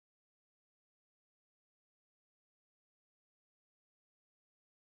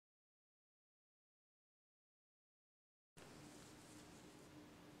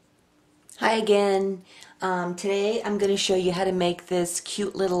Hi again. Today I'm going to show you how to make this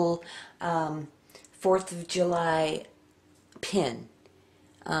cute little 4th of July pin.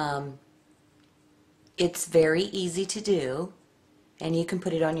 Um, it's very easy to do, and you can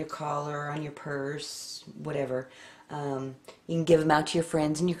put it on your collar, on your purse, whatever. You can give them out to your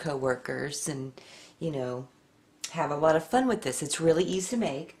friends and your coworkers and, you know, have a lot of fun with this. It's really easy to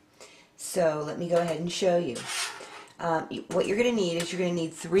make. So let me go ahead and show you. What you're going to need is you're going to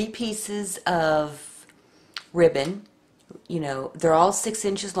need 3 pieces of ribbon. You know, they're all 6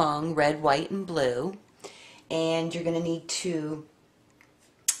 inches long, red, white, and blue. And you're going to need to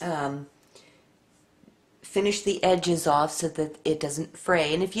finish the edges off so that it doesn't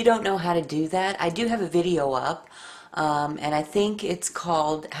fray. And if you don't know how to do that, I do have a video up, and I think it's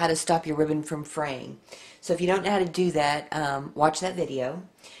called How to Stop Your Ribbon from Fraying. So if you don't know how to do that, watch that video.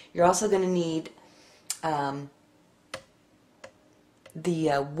 You're also going to need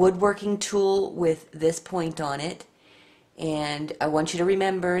the woodworking tool with this point on it. And I want you to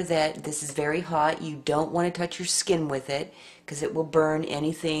remember that this is very hot. You don't want to touch your skin with it because it will burn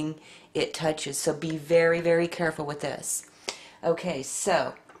anything it touches. So be very, very careful with this. Okay,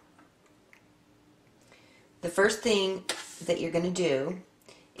 so the first thing that you're going to do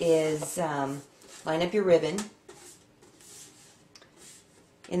is line up your ribbon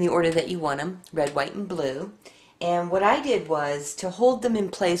in the order that you want them, red, white, and blue. And what I did was, to hold them in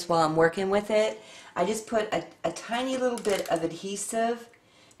place while I'm working with it, I just put a tiny little bit of adhesive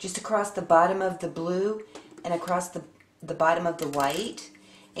just across the bottom of the blue and across the bottom of the white.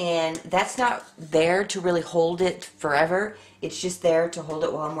 And that's not there to really hold it forever. It's just there to hold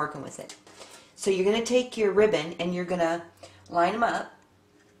it while I'm working with it. So you're going to take your ribbon and you're going to line them up.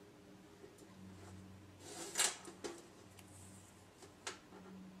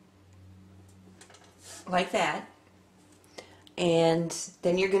 Like that. And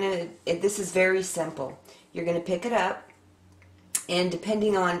then you're going to, this is very simple. You're going to pick it up, and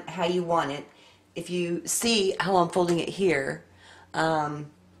depending on how you want it, if you see how I'm folding it here,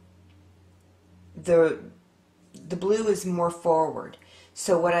 the blue is more forward.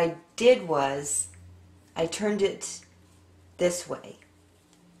 So what I did was I turned it this way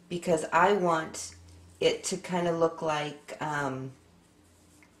because I want it to kind of look like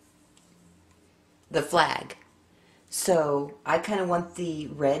the flag. So I kind of want the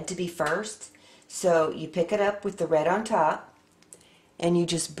red to be first. So you pick it up with the red on top and you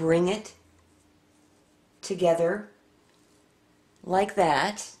just bring it together like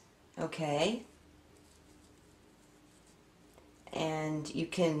that, okay? And you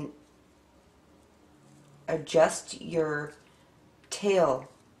can adjust your tail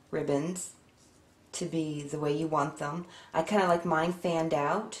ribbons to be the way you want them. I kind of like mine fanned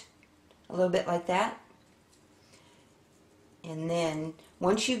out a little bit like that. And then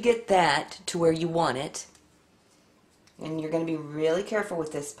once you get that to where you want it, and you're going to be really careful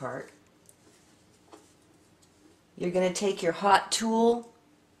with this part, you're going to take your hot tool,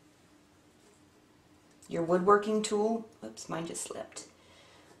 your woodworking tool, oops, mine just slipped,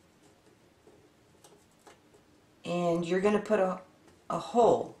 and you're going to put a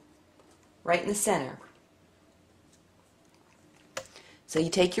hole right in the center. So you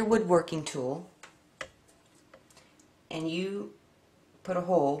take your woodworking tool and you put a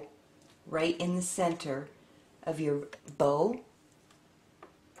hole right in the center of your bow.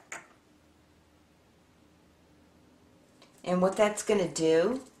 And what that's going to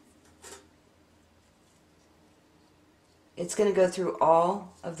do, it's going to go through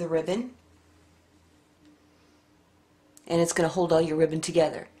all of the ribbon, and it's going to hold all your ribbon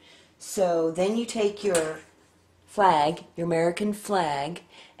together. So then you take your flag, your American flag,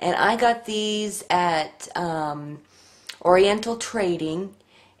 and I got these at Oriental Trading,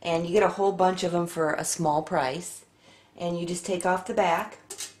 and you get a whole bunch of them for a small price. And you just take off the back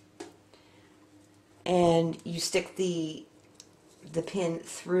and you stick the pin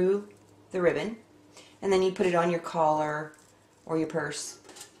through the ribbon, and then you put it on your collar or your purse,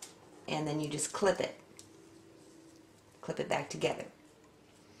 and then you just clip it back together.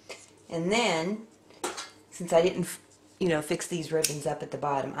 And then, since I didn't fix these ribbons up at the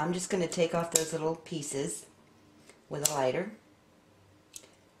bottom, I'm just going to take off those little pieces with a lighter.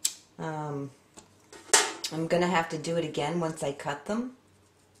 I'm going to have to do it again once I cut them.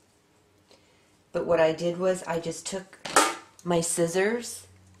 But what I did was I just took my scissors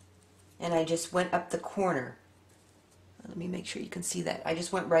and I just went up the corner. Let me make sure you can see that. I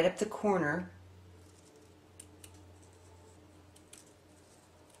just went right up the corner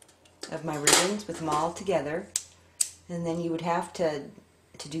of my ribbons with them all together. And then you would have to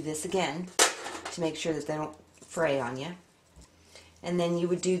do this again to make sure that they don't fray on you. And then you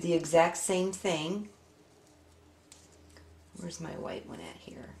would do the exact same thing. Where's my white one at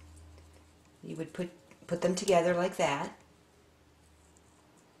here? You would put them together like that.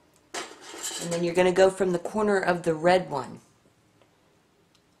 And then you're going to go from the corner of the red one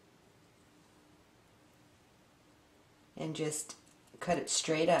and just cut it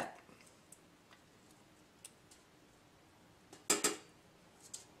straight up.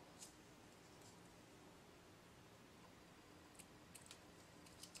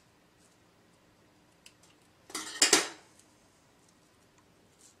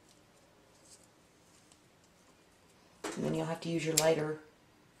 And then you'll have to use your lighter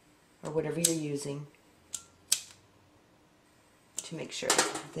or whatever you're using to make sure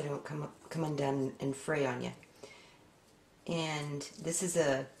they don't come undone and fray on you. And this is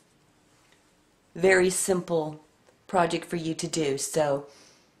a very simple project for you to do, so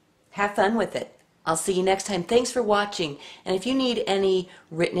have fun with it. I'll see you next time. Thanks for watching. And if you need any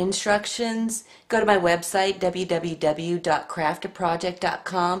written instructions, go to my website,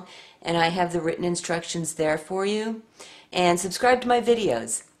 www.craftaproject.com, and I have the written instructions there for you. And subscribe to my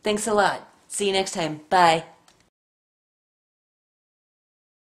videos. Thanks a lot. See you next time. Bye.